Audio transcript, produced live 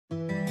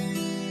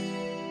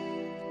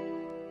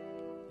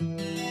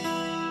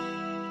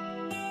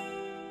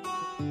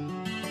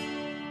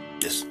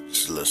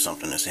little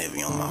something that's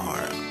heavy on my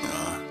heart,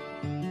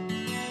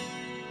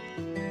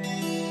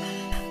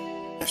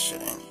 That shit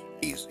ain't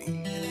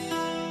easy.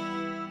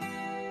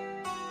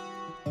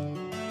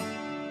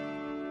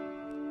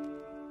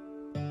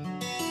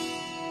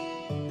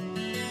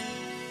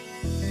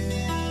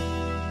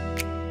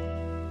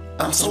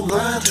 I'm so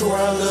blind to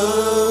our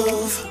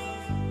love.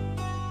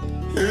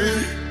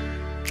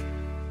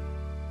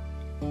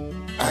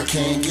 I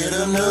can't get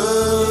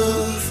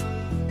enough.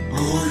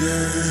 Oh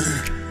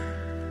yeah.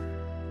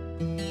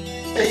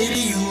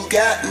 Baby, you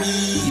got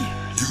me.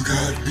 You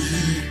got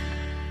me.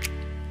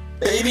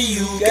 Baby,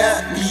 you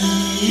got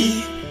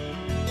me.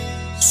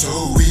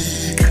 So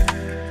weak.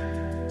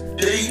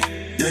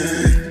 Yeah.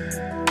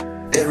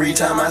 Every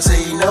time I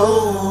say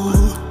no,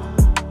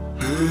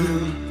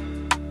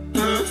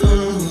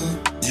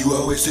 you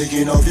always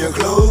taking off your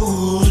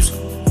clothes.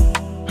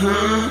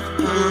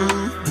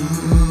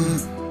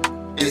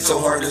 It's so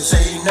hard to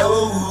say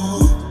no.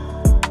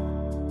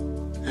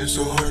 It's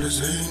so hard to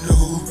say no.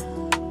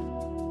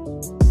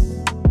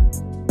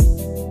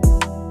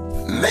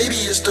 Maybe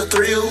it's the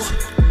thrill.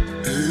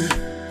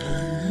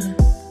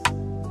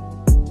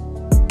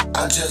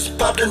 I just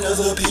popped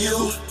another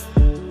pill.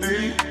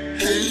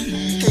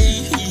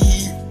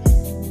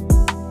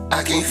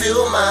 I can't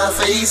feel my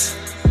face.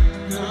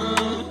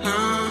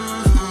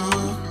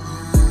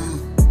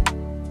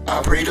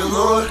 I pray the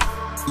Lord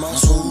my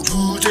soul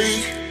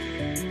today.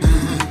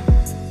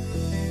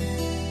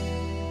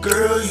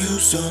 Girl, you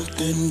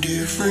something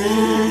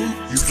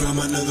different. You from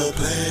another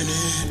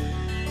planet.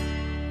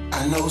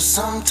 I know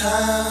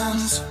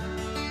sometimes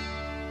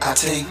I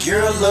take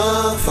your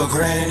love for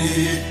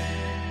granted.